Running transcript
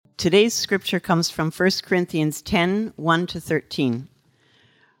Today's scripture comes from 1 Corinthians 10, 1-13.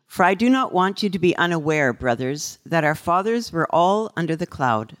 For I do not want you to be unaware, brothers, that our fathers were all under the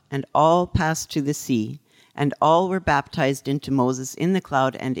cloud, and all passed to the sea, and all were baptized into Moses in the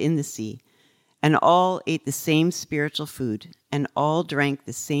cloud and in the sea, and all ate the same spiritual food, and all drank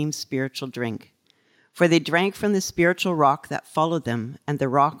the same spiritual drink. For they drank from the spiritual rock that followed them, and the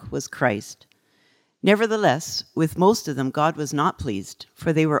rock was Christ. Nevertheless, with most of them God was not pleased,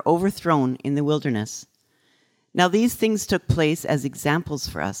 for they were overthrown in the wilderness. Now these things took place as examples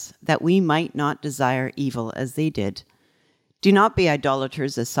for us, that we might not desire evil as they did. Do not be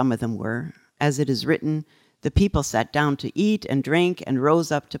idolaters as some of them were. As it is written, the people sat down to eat and drink and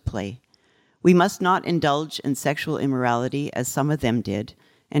rose up to play. We must not indulge in sexual immorality as some of them did,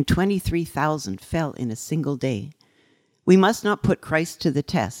 and 23,000 fell in a single day. We must not put Christ to the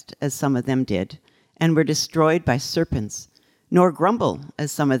test as some of them did, and were destroyed by serpents, nor grumble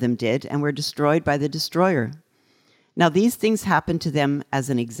as some of them did, and were destroyed by the destroyer. Now these things happened to them as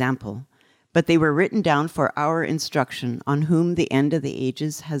an example, but they were written down for our instruction, on whom the end of the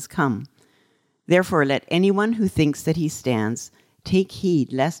ages has come. Therefore let anyone who thinks that he stands take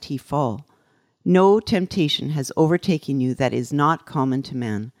heed lest he fall. No temptation has overtaken you that is not common to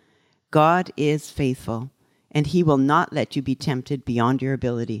man. God is faithful, and he will not let you be tempted beyond your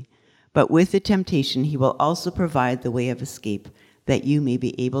ability. But with the temptation, he will also provide the way of escape, that you may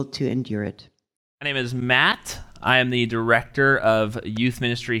be able to endure it. My name is Matt. I am the director of youth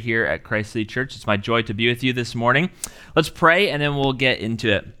ministry here at Christ City Church. It's my joy to be with you this morning. Let's pray, and then we'll get into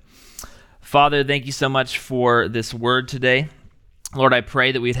it. Father, thank you so much for this word today. Lord, I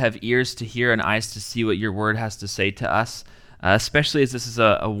pray that we'd have ears to hear and eyes to see what your word has to say to us, especially as this is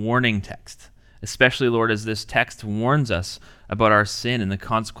a warning text. Especially, Lord, as this text warns us about our sin and the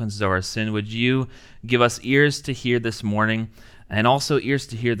consequences of our sin, would you give us ears to hear this morning and also ears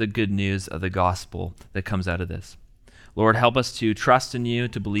to hear the good news of the gospel that comes out of this. Lord, help us to trust in you,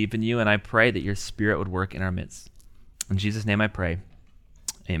 to believe in you, and I pray that your Spirit would work in our midst. In Jesus' name I pray.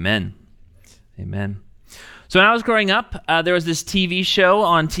 Amen. Amen. So when I was growing up, there was this TV show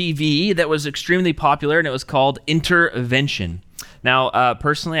on TV that was extremely popular, and it was called Intervention. Now,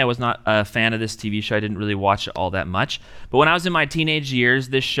 personally, I was not a fan of this TV show. I didn't really watch it all that much. But when I was in my teenage years,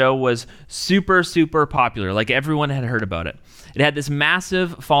 this show was super, super popular. Like, everyone had heard about it. It had this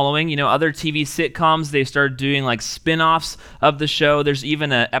massive following. You know, other TV sitcoms, they started doing like spin-offs of the show. There's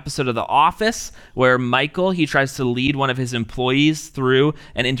even an episode of The Office where Michael, he tries to lead one of his employees through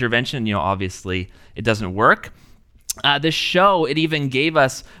an intervention. You know, obviously, it doesn't work. This show, it even gave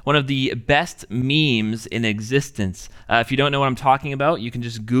us one of the best memes in existence. If you don't know what I'm talking about, you can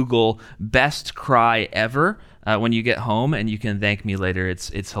just Google "best cry ever" when you get home, and you can thank me later.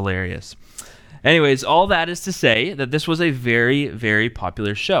 It's hilarious. Anyways, all that is to say that this was a very, very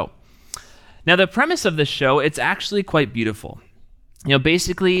popular show. Now, the premise of this show, it's actually quite beautiful. You know,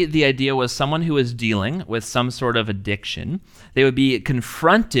 basically, the idea was someone who was dealing with some sort of addiction, they would be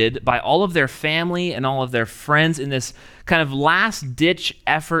confronted by all of their family and all of their friends in this kind of last-ditch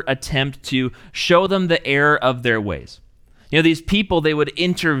effort attempt to show them the error of their ways. You know, these people, they would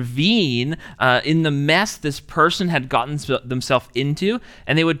intervene in the mess this person had gotten themselves into,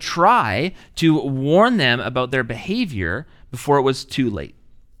 and they would try to warn them about their behavior before it was too late.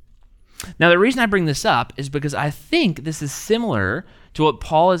 Now, the reason I bring this up is because I think this is similar to what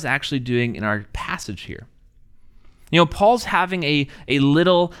Paul is actually doing in our passage here. You know, Paul's having a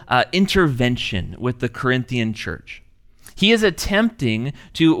little intervention with the Corinthian church. He is attempting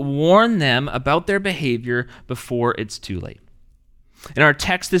to warn them about their behavior before it's too late. In our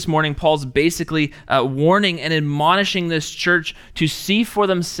text this morning, Paul's basically warning and admonishing this church to see for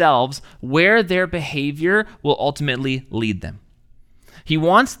themselves where their behavior will ultimately lead them. He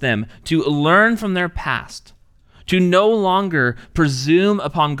wants them to learn from their past, to no longer presume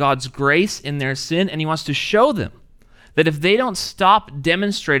upon God's grace in their sin, and he wants to show them that if they don't stop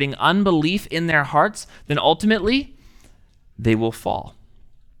demonstrating unbelief in their hearts, then ultimately they will fall.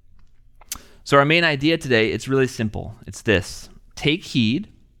 So our main idea today, it's really simple. It's this: take heed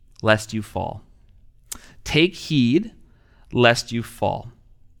lest you fall. Take heed lest you fall.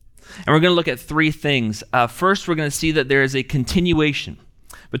 And we're going to look at three things. First, we're going to see that there is a continuation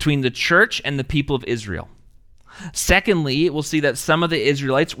between the church and the people of Israel. Secondly, we'll see that some of the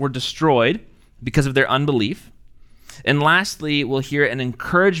Israelites were destroyed because of their unbelief. And lastly, we'll hear an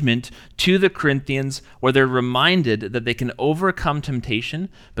encouragement to the Corinthians where they're reminded that they can overcome temptation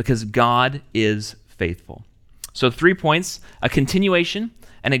because God is faithful. So 3 points: a continuation,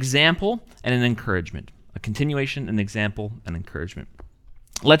 an example, and an encouragement. A continuation, an example, and encouragement.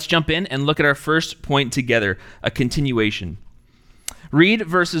 Let's jump in and look at our first point together, a continuation. Read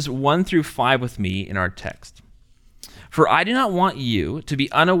verses 1 through 5 with me in our text. For I do not want you to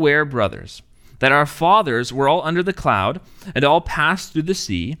be unaware, brothers, that our fathers were all under the cloud, and all passed through the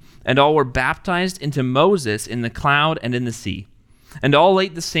sea, and all were baptized into Moses in the cloud and in the sea. And all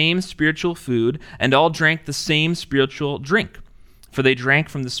ate the same spiritual food, and all drank the same spiritual drink. For they drank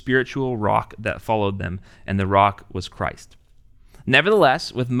from the spiritual rock that followed them, and the rock was Christ.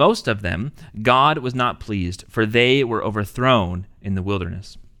 Nevertheless, with most of them, God was not pleased, for they were overthrown in the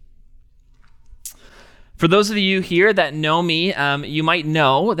wilderness. For those of you here that know me, you might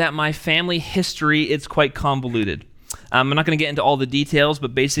know that my family history is quite convoluted. I'm not going to get into all the details,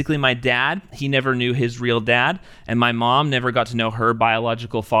 but basically my dad, he never knew his real dad, and my mom never got to know her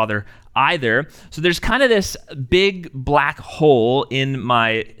biological father either. So there's kind of this big black hole in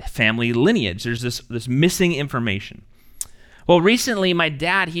my family lineage. There's this missing information. Well, recently my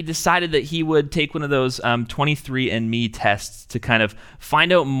dad, he decided that he would take one of those 23andMe tests to kind of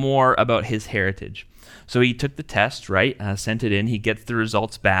find out more about his heritage. So he took the test, right, sent it in, he gets the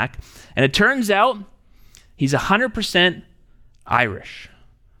results back, and it turns out he's 100% Irish.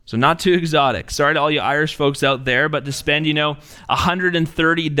 So not too exotic. Sorry to all you Irish folks out there, but to spend,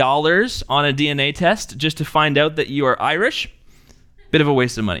 $130 on a DNA test just to find out that you are Irish, bit of a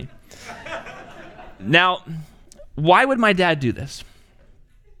waste of money. Now, why would my dad do this?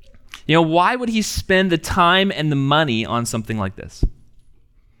 Why would he spend the time and the money on something like this?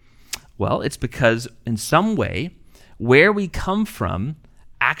 Well, it's because in some way, where we come from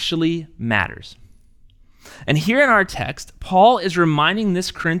actually matters. And here in our text, Paul is reminding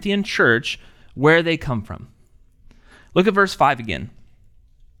this Corinthian church where they come from. Look at verse 5 again.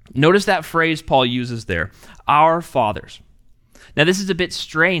 Notice that phrase Paul uses there, our fathers. Now, this is a bit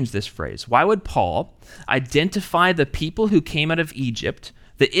strange, this phrase. Why would Paul identify the people who came out of Egypt,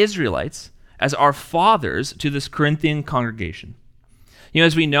 the Israelites, as our fathers to this Corinthian congregation?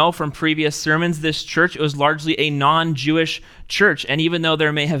 As we know from previous sermons, this church was largely a non-Jewish church. And even though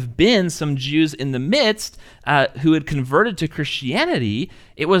there may have been some Jews in the midst who had converted to Christianity,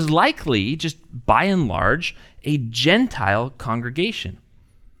 it was likely, just by and large, a Gentile congregation,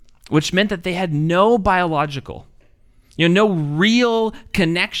 which meant that they had no biological, no real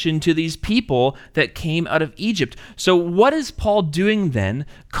connection to these people that came out of Egypt. So what is Paul doing then,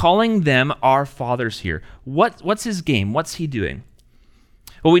 calling them our fathers here? What's his game? What's he doing?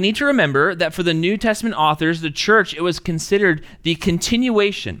 Well, we need to remember that for the New Testament authors, the church, it was considered the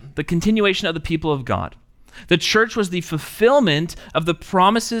continuation of the people of God. The church was the fulfillment of the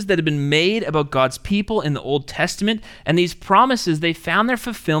promises that had been made about God's people in the Old Testament, and these promises, they found their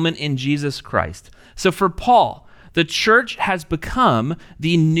fulfillment in Jesus Christ. So for Paul, the church has become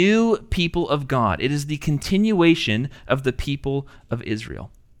the new people of God. It is the continuation of the people of Israel.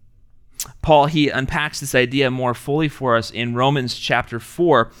 Paul, he unpacks this idea more fully for us in Romans chapter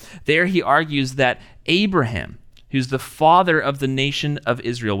 4. There he argues that Abraham, who's the father of the nation of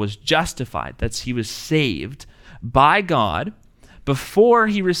Israel, was justified, that's he was saved by God before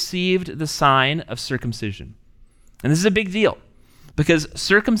he received the sign of circumcision. And this is a big deal because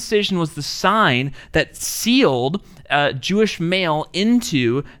circumcision was the sign that sealed a Jewish male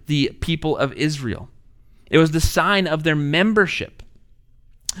into the people of Israel. It was the sign of their membership.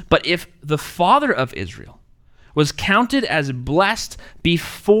 But if the father of Israel was counted as blessed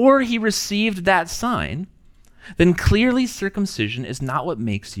before he received that sign, then clearly circumcision is not what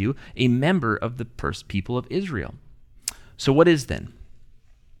makes you a member of the people of Israel. So what is then?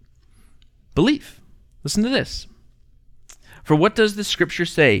 Belief. Listen to this. For what does the scripture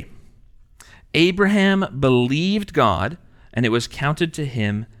say? Abraham believed God, and it was counted to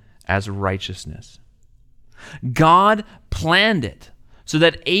him as righteousness. God planned it so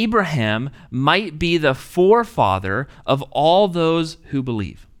that Abraham might be the forefather of all those who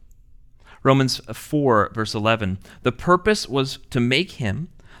believe. Romans 4, verse 11, the purpose was to make him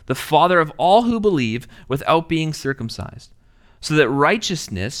the father of all who believe without being circumcised, so that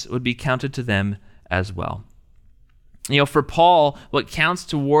righteousness would be counted to them as well. For Paul, what counts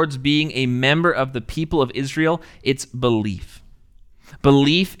towards being a member of the people of Israel, it's belief.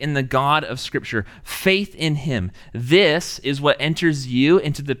 Belief in the God of Scripture, faith in him. This is what enters you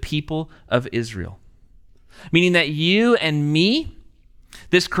into the people of Israel. Meaning that you and me,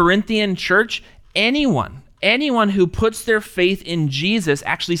 this Corinthian church, anyone who puts their faith in Jesus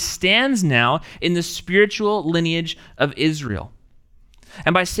actually stands now in the spiritual lineage of Israel.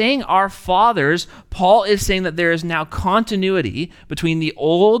 And by saying our fathers, Paul is saying that there is now continuity between the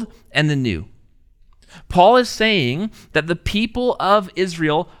old and the new. Paul is saying that the people of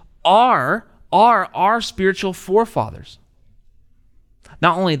Israel are our spiritual forefathers.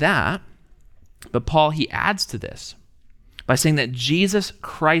 Not only that, but Paul, he adds to this by saying that Jesus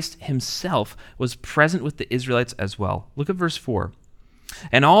Christ himself was present with the Israelites as well. Look at verse 4.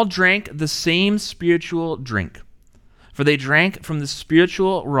 And all drank the same spiritual drink, for they drank from the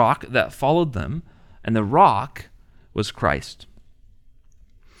spiritual rock that followed them, and the rock was Christ.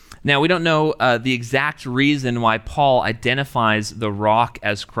 Now, we don't know the exact reason why Paul identifies the rock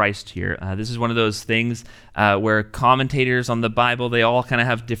as Christ here. This is one of those things where commentators on the Bible, they all kind of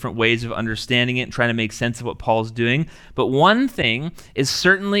have different ways of understanding it and trying to make sense of what Paul's doing. But one thing is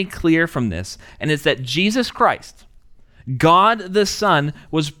certainly clear from this, and it's that Jesus Christ, God the Son,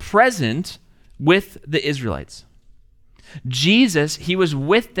 was present with the Israelites. Jesus, he was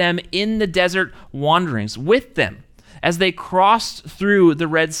with them in the desert wanderings, with them. As they crossed through the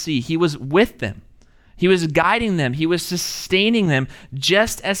Red Sea, he was with them. He was guiding them. He was sustaining them,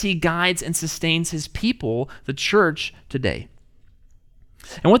 just as he guides and sustains his people, the church, today.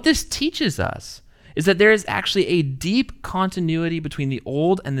 And what this teaches us is that there is actually a deep continuity between the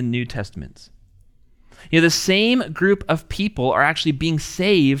Old and the New Testaments. The same group of people are actually being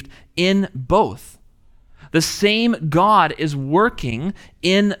saved in both. The same God is working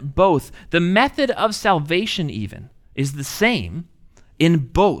in both. The method of salvation even is the same in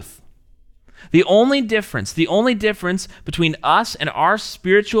both. The only difference between us and our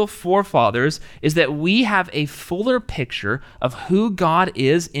spiritual forefathers is that we have a fuller picture of who God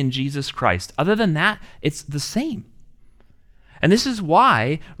is in Jesus Christ. Other than that, it's the same. And this is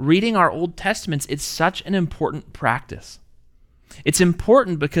why reading our Old Testaments is such an important practice. It's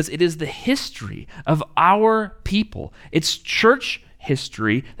important because it is the history of our people. It's church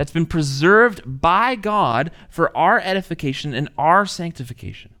history that's been preserved by God for our edification and our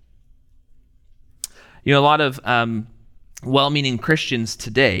sanctification. A lot of well-meaning Christians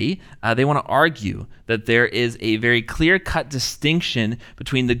today, they want to argue that there is a very clear-cut distinction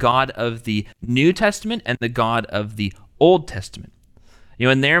between the God of the New Testament and the God of the Old Testament.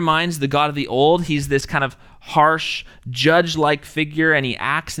 In their minds, the God of the Old, he's this kind of harsh, judge-like figure, and he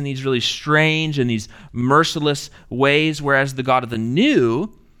acts in these really strange and these merciless ways, whereas the God of the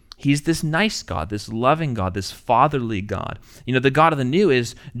New, he's this nice God, this loving God, this fatherly God. The God of the New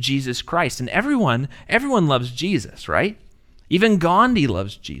is Jesus Christ, and everyone loves Jesus, right? Even Gandhi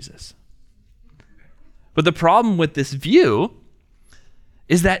loves Jesus. But the problem with this view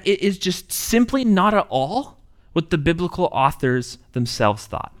is that it is just simply not at all what the biblical authors themselves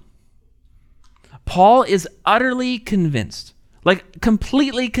thought. Paul is utterly convinced,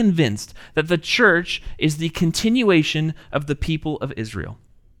 completely convinced, that the church is the continuation of the people of Israel.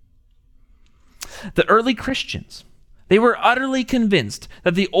 The early Christians, they were utterly convinced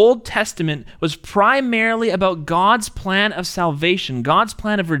that the Old Testament was primarily about God's plan of salvation, God's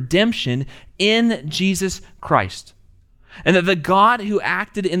plan of redemption in Jesus Christ. And that the God who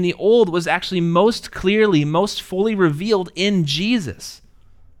acted in the Old was actually most clearly, most fully revealed in Jesus.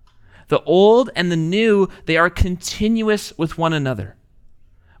 The Old and the New, they are continuous with one another.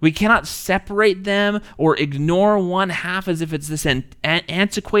 We cannot separate them or ignore one half as if it's this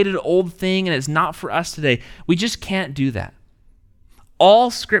antiquated old thing and it's not for us today. We just can't do that. All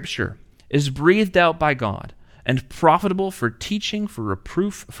Scripture is breathed out by God and profitable for teaching, for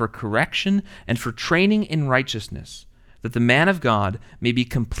reproof, for correction, and for training in righteousness, that the man of God may be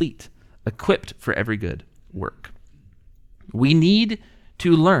complete, equipped for every good work. We need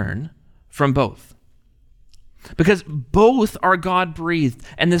to learn from both, because both are God-breathed,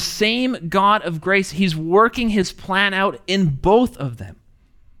 and the same God of grace, he's working his plan out in both of them.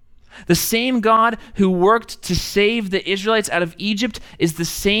 The same God who worked to save the Israelites out of Egypt is the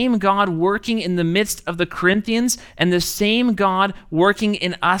same God working in the midst of the Corinthians, and the same God working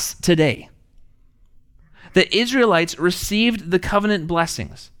in us today. The Israelites received the covenant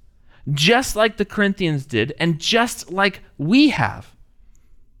blessings, just like the Corinthians did, and just like we have.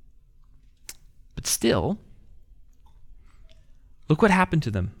 But still, look what happened to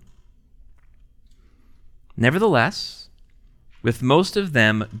them. Nevertheless, with most of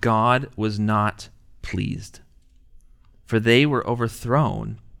them, God was not pleased, for they were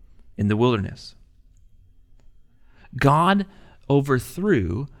overthrown in the wilderness. God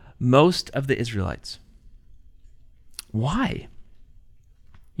overthrew most of the Israelites. Why?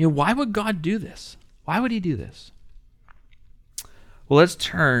 Why would God do this? Why would he do this? Well, let's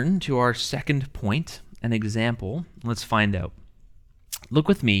turn to our second point, an example. Let's find out. Look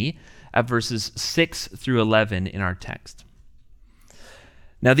with me at verses 6 through 11 in our text.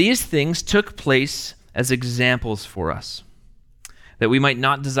 Now these things took place as examples for us, that we might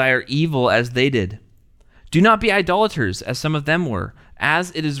not desire evil as they did. Do not be idolaters, as some of them were.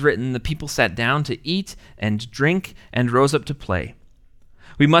 As it is written, the people sat down to eat and drink and rose up to play.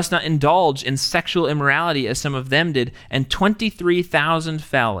 We must not indulge in sexual immorality as some of them did, and 23,000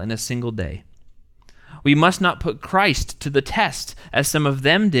 fell in a single day. We must not put Christ to the test as some of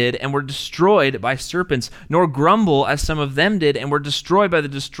them did and were destroyed by serpents, nor grumble as some of them did and were destroyed by the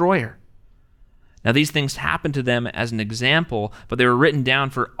destroyer. Now these things happened to them as an example, but they were written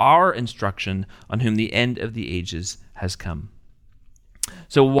down for our instruction, on whom the end of the ages has come.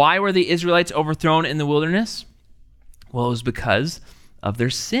 So why were the Israelites overthrown in the wilderness? Well, it was because of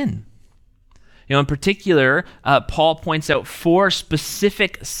their sin. In particular, Paul points out 4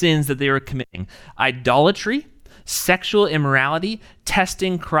 specific sins that they were committing: idolatry, sexual immorality,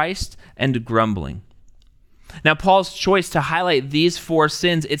 testing Christ, and grumbling. Now, Paul's choice to highlight these 4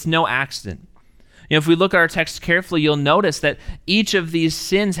 sins, it's no accident. If we look at our text carefully, you'll notice that each of these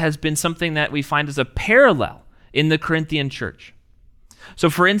sins has been something that we find as a parallel in the Corinthian church.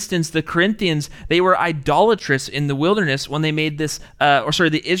 So for instance, the Corinthians, they were idolatrous in the wilderness when they made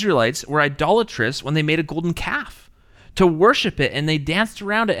the Israelites were idolatrous when they made a golden calf to worship it, and they danced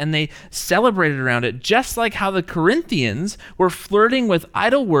around it and they celebrated around it, just like how the Corinthians were flirting with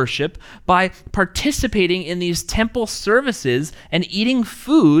idol worship by participating in these temple services and eating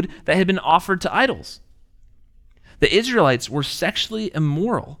food that had been offered to idols. The Israelites were sexually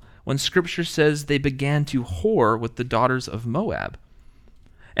immoral when Scripture says they began to whore with the daughters of Moab.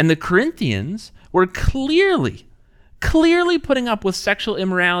 And the Corinthians were clearly putting up with sexual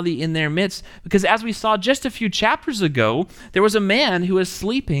immorality in their midst, because as we saw just a few chapters ago, there was a man who was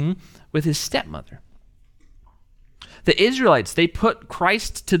sleeping with his stepmother. The Israelites, they put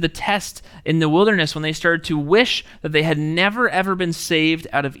Christ to the test in the wilderness when they started to wish that they had never ever been saved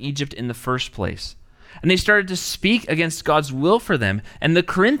out of Egypt in the first place. And they started to speak against God's will for them. And the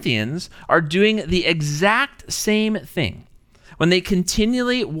Corinthians are doing the exact same thing. When they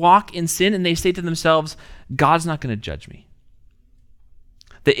continually walk in sin and they say to themselves, God's not going to judge me.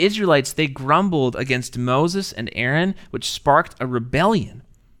 The Israelites, they grumbled against Moses and Aaron, which sparked a rebellion.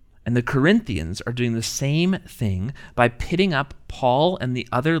 And the Corinthians are doing the same thing by pitting up Paul and the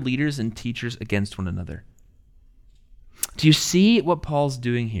other leaders and teachers against one another. Do you see what Paul's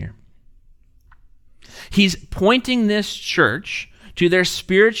doing here? He's pointing this church to their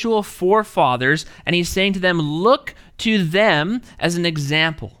spiritual forefathers, and he's saying to them, look to them as an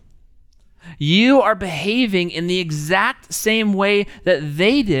example. You are behaving in the exact same way that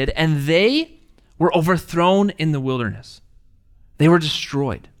they did, and they were overthrown in the wilderness. They were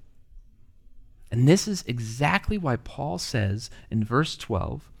destroyed. And this is exactly why Paul says in verse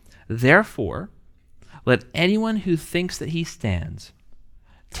 12, therefore, let anyone who thinks that he stands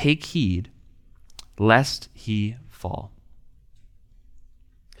take heed lest he fall.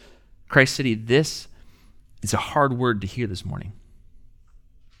 Christ City, this is a hard word to hear this morning.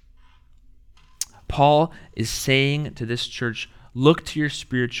 Paul is saying to this church, look to your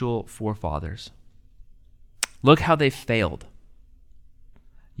spiritual forefathers. Look how they failed.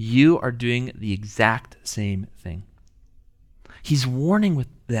 You are doing the exact same thing. He's warning with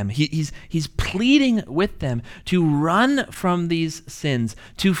them. He's pleading with them to run from these sins,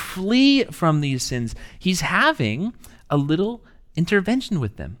 to flee from these sins. He's having a little intervention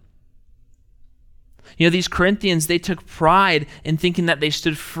with them. These Corinthians, they took pride in thinking that they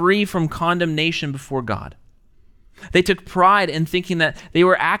stood free from condemnation before God. They took pride in thinking that they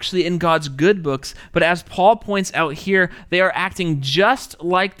were actually in God's good books, but as Paul points out here, they are acting just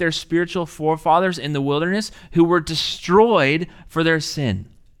like their spiritual forefathers in the wilderness who were destroyed for their sin.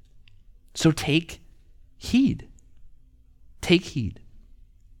 So take heed. Take heed.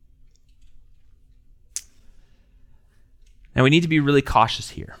 Now we need to be really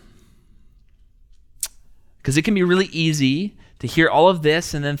cautious here, because it can be really easy to hear all of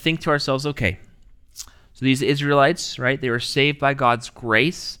this and then think to ourselves, okay, so these Israelites, right, they were saved by God's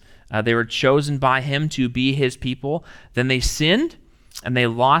grace. They were chosen by him to be his people. Then they sinned and they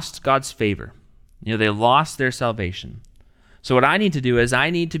lost God's favor. They lost their salvation. So what I need to do is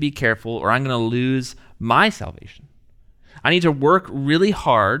I need to be careful, or I'm going to lose my salvation. I need to work really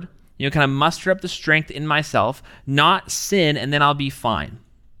hard, kind of muster up the strength in myself, not sin, and then I'll be fine.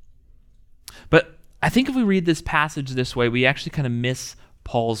 But I think if we read this passage this way, we actually kind of miss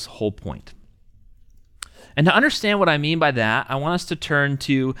Paul's whole point. And to understand what I mean by that, I want us to turn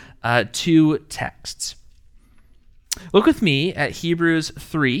to 2 texts. Look with me at Hebrews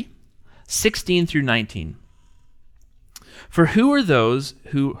 3, 16 through 19. For who are those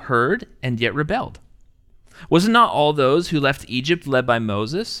who heard and yet rebelled? Was it not all those who left Egypt led by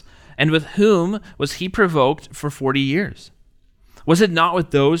Moses? And with whom was he provoked for 40 years? Was it not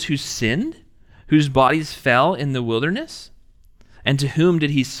with those who sinned, whose bodies fell in the wilderness? And to whom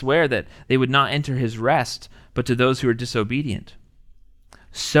did he swear that they would not enter his rest, but to those who are disobedient?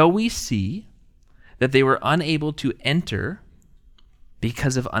 So we see that they were unable to enter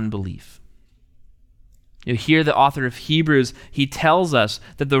because of unbelief. Here the author of Hebrews, he tells us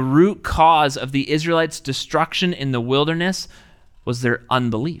that the root cause of the Israelites' destruction in the wilderness was their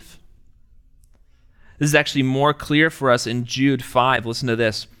unbelief. This is actually more clear for us in Jude 5. Listen to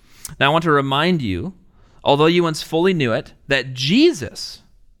this. Now I want to remind you, although you once fully knew it, that Jesus,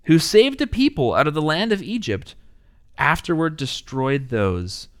 who saved a people out of the land of Egypt, afterward destroyed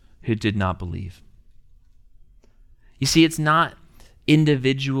those who did not believe. You see, it's not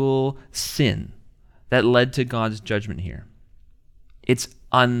individual sin that led to God's judgment here. It's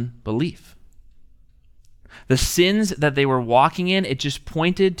unbelief. The sins that they were walking in, it just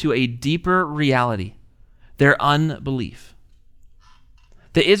pointed to a deeper reality, their unbelief.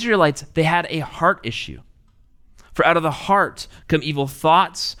 The Israelites, they had a heart issue. For out of the heart come evil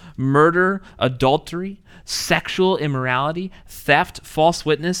thoughts, murder, adultery, sexual immorality, theft, false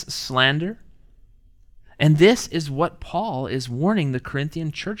witness, slander. And this is what Paul is warning the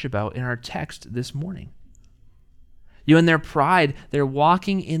Corinthian church about in our text this morning. In their pride, they're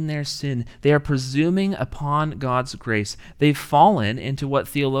walking in their sin. They are presuming upon God's grace. They've fallen into what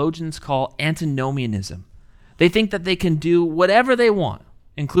theologians call antinomianism. They think that they can do whatever they want,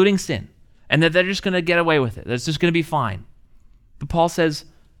 including sin, and that they're just going to get away with it. That's just going to be fine. But Paul says,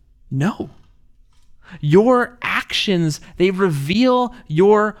 no. Your actions, they reveal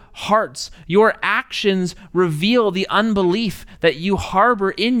your hearts. Your actions reveal the unbelief that you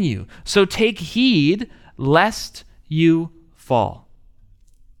harbor in you. So take heed lest you fall.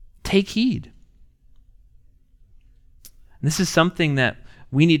 Take heed. And this is something that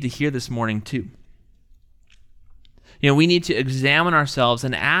we need to hear this morning too. We need to examine ourselves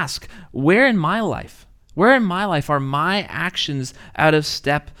and ask, where in my life are my actions out of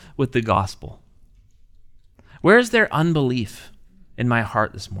step with the gospel? Where is there unbelief in my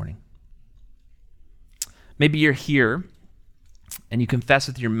heart this morning? Maybe you're here and you confess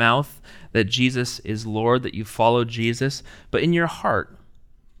with your mouth that Jesus is Lord, that you follow Jesus, but in your heart,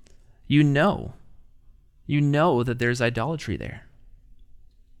 you know that there's idolatry there.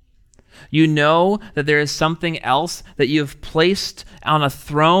 You know that there is something else that you have placed on a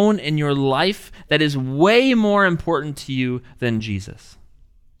throne in your life that is way more important to you than Jesus.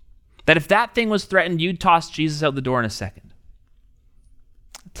 That if that thing was threatened, you'd toss Jesus out the door in a second.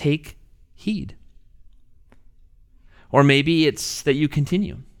 Take heed. Or maybe it's that you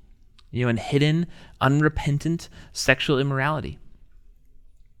continue, in hidden, unrepentant sexual immorality.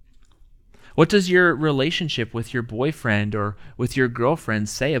 What does your relationship with your boyfriend or with your girlfriend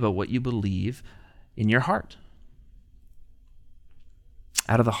say about what you believe in your heart?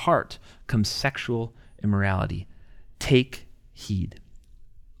 Out of the heart comes sexual immorality. Take heed.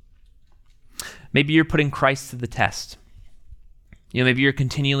 Maybe you're putting Christ to the test. Maybe you're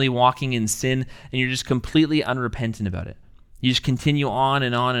continually walking in sin and you're just completely unrepentant about it. You just continue on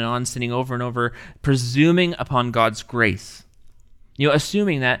and on and on, sinning over and over, presuming upon God's grace.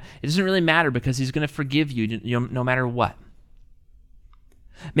 Assuming that it doesn't really matter because he's going to forgive you, no matter what.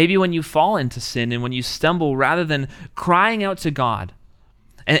 Maybe when you fall into sin and when you stumble, rather than crying out to God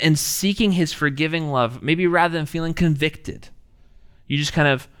and seeking his forgiving love, maybe rather than feeling convicted, you just kind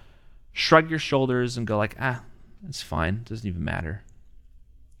of shrug your shoulders and go like, it's fine, doesn't even matter.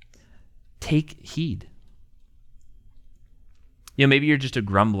 Take heed. Maybe you're just a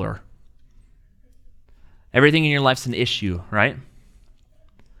grumbler. Everything in your life's an issue, right?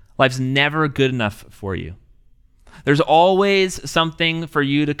 Life's never good enough for you. There's always something for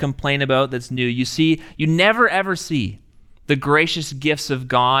you to complain about that's new. You never ever see the gracious gifts of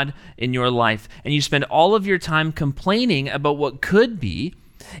God in your life, and you spend all of your time complaining about what could be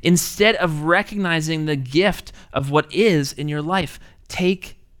instead of recognizing the gift of what is in your life.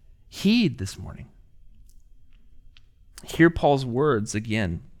 Take heed this morning. Hear Paul's words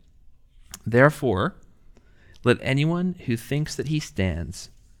again. Therefore, let anyone who thinks that he stands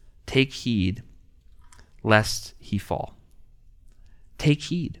take heed lest he fall. Take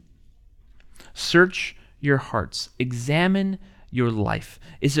heed. Search your hearts. Examine your life.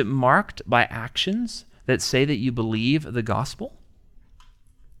 Is it marked by actions that say that you believe the gospel?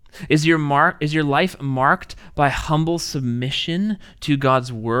 Is your life marked by humble submission to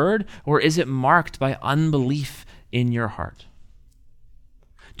God's word, or is it marked by unbelief in your heart?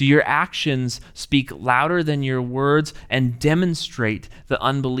 Do your actions speak louder than your words and demonstrate the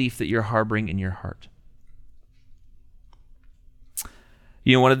unbelief that you're harboring in your heart?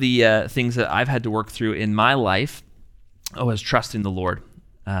 One of the things that I've had to work through in my life is trusting the Lord.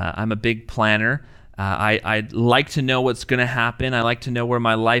 I'm a big planner. I like to know what's going to happen. I like to know where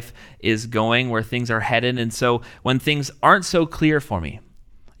my life is going, where things are headed. And so when things aren't so clear for me,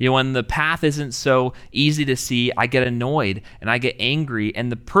 When the path isn't so easy to see, I get annoyed and I get angry,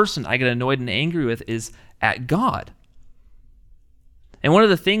 and the person I get annoyed and angry with is at God. And one of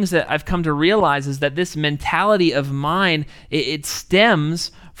the things that I've come to realize is that this mentality of mine, it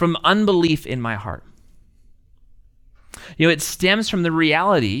stems from unbelief in my heart. It stems from the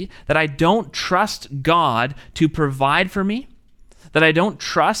reality that I don't trust God to provide for me, that I don't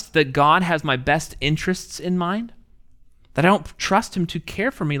trust that God has my best interests in mind, that I don't trust him to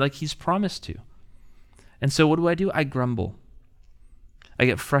care for me like he's promised to. And so what do? I grumble. I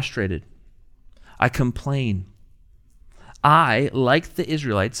get frustrated. I complain. I, like the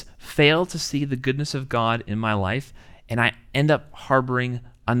Israelites, fail to see the goodness of God in my life, and I end up harboring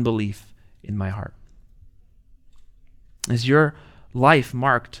unbelief in my heart. Is your life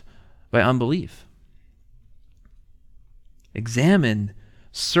marked by unbelief? Examine,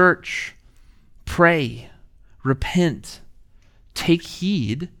 search, pray, repent, take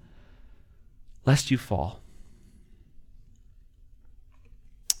heed, lest you fall.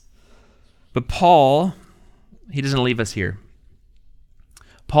 But Paul, he doesn't leave us here.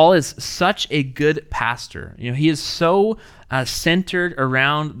 Paul is such a good pastor. He is so centered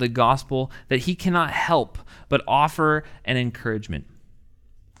around the gospel that he cannot help but offer an encouragement.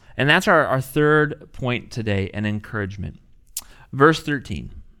 And that's our third point today, an encouragement. Verse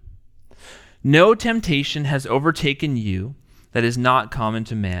 13. No temptation has overtaken you that is not common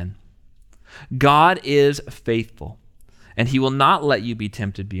to man. God is faithful, and he will not let you be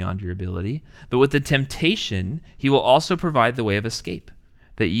tempted beyond your ability, but with the temptation, he will also provide the way of escape,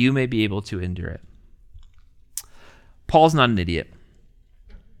 that you may be able to endure it. Paul's not an idiot.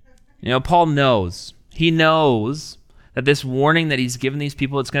 Paul knows. He knows that this warning that he's given these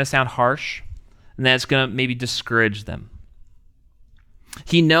people, it's going to sound harsh, and that it's going to maybe discourage them.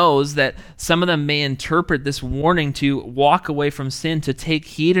 He knows that some of them may interpret this warning to walk away from sin, to take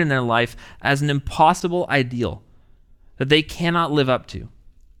heed in their life, as an impossible ideal that they cannot live up to.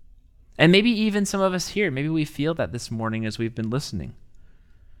 And maybe even some of us here, maybe we feel that this morning as we've been listening.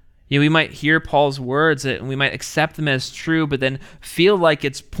 We might hear Paul's words and we might accept them as true, but then feel like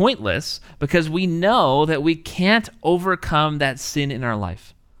it's pointless because we know that we can't overcome that sin in our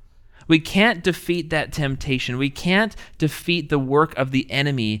life. We can't defeat that temptation. We can't defeat the work of the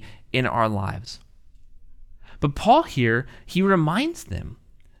enemy in our lives. But Paul here, he reminds them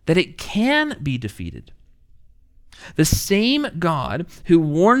that it can be defeated. The same God who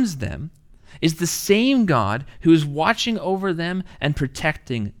warns them is the same God who is watching over them and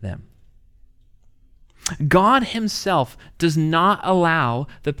protecting them. God himself does not allow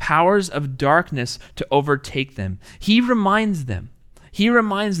the powers of darkness to overtake them. He reminds them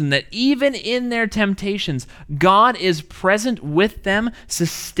that even in their temptations, God is present with them,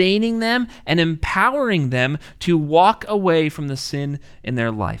 sustaining them, and empowering them to walk away from the sin in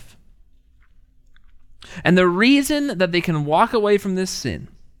their life. And the reason that they can walk away from this sin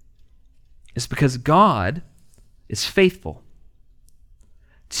is because God is faithful.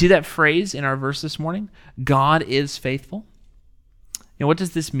 See that phrase in our verse this morning? God is faithful. What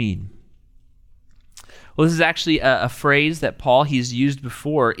does this mean? Well, this is actually a phrase that Paul, he's used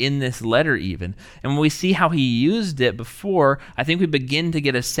before in this letter even. And when we see how he used it before, I think we begin to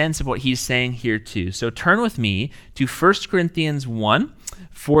get a sense of what he's saying here too. So turn with me to 1 Corinthians 1,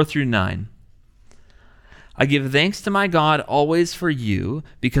 4 through 9. I give thanks to my God always for you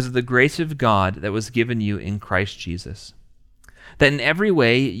because of the grace of God that was given you in Christ Jesus, that in every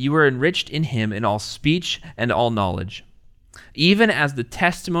way you are enriched in him in all speech and all knowledge, even as the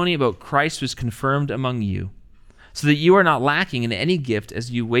testimony about Christ was confirmed among you, so that you are not lacking in any gift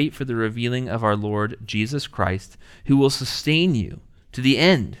as you wait for the revealing of our Lord Jesus Christ, who will sustain you to the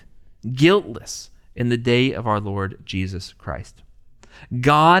end, guiltless in the day of our Lord Jesus Christ.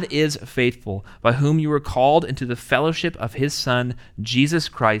 God is faithful, by whom you were called into the fellowship of his Son, Jesus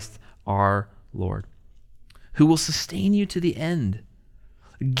Christ, our Lord, who will sustain you to the end,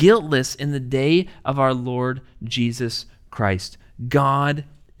 guiltless in the day of our Lord Jesus Christ. God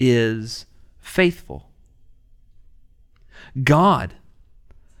is faithful. God,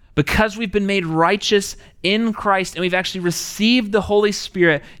 because we've been made righteous in Christ and we've actually received the Holy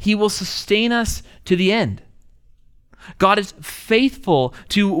Spirit, he will sustain us to the end. God is faithful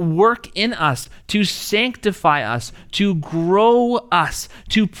to work in us, to sanctify us, to grow us,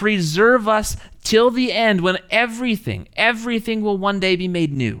 to preserve us till the end when everything will one day be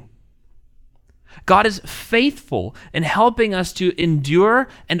made new. God is faithful in helping us to endure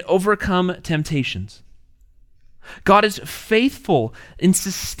and overcome temptations. God is faithful in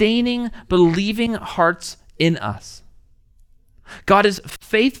sustaining believing hearts in us. God is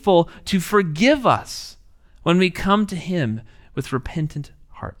faithful to forgive us when we come to him with repentant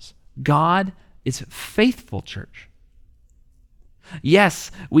hearts. God is faithful, church.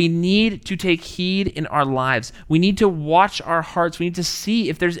 Yes, we need to take heed in our lives. We need to watch our hearts. We need to see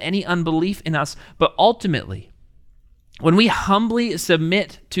if there's any unbelief in us. But ultimately, when we humbly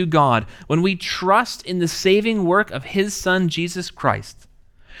submit to God, when we trust in the saving work of his Son, Jesus Christ,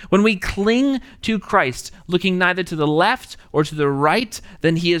 when we cling to Christ, looking neither to the left or to the right,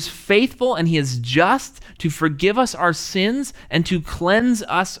 then he is faithful and he is just to forgive us our sins and to cleanse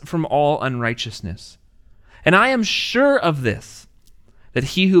us from all unrighteousness. And I am sure of this, that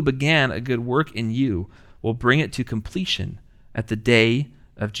he who began a good work in you will bring it to completion at the day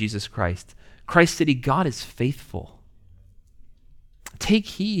of Jesus Christ. Christ City, God is faithful. Take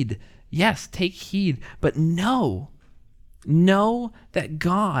heed. Yes, take heed. But know that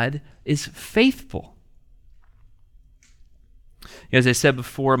God is faithful. As I said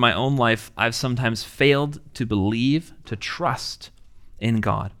before, in my own life, I've sometimes failed to believe, to trust in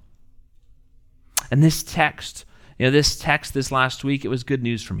God. And this text this last week, it was good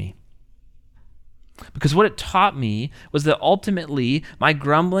news for me. Because what it taught me was that ultimately, my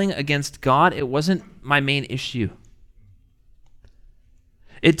grumbling against God, it wasn't my main issue.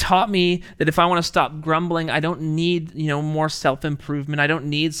 It taught me that if I want to stop grumbling, I don't need, more self-improvement. I don't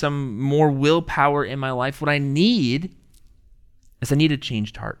need some more willpower in my life. What I need is a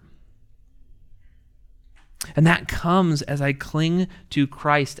changed heart. And that comes as I cling to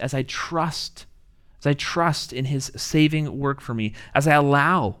Christ, as I trust in his saving work for me, as I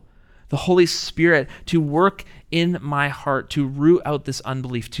allow the Holy Spirit to work in my heart, to root out this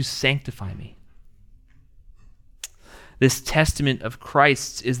unbelief, to sanctify me. This testament of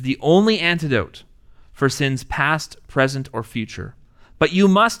Christ's is the only antidote for sins past, present, or future. But you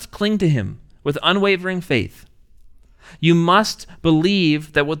must cling to him with unwavering faith. You must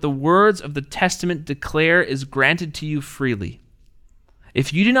believe that what the words of the testament declare is granted to you freely.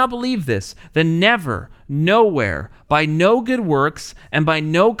 If you do not believe this, then never, nowhere, by no good works and by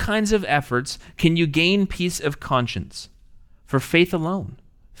no kinds of efforts can you gain peace of conscience. For faith alone,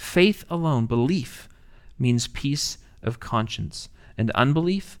 belief means peace of conscience, and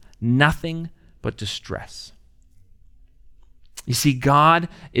unbelief, nothing but distress. You see, God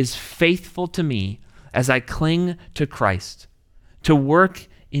is faithful to me as I cling to Christ, to work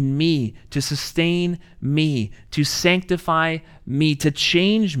in me, to sustain me, to sanctify me, to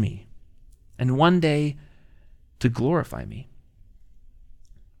change me, and one day to glorify me.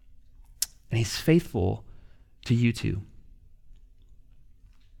 And he's faithful to you too.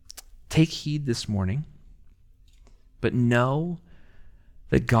 Take heed this morning, but know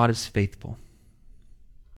that God is faithful.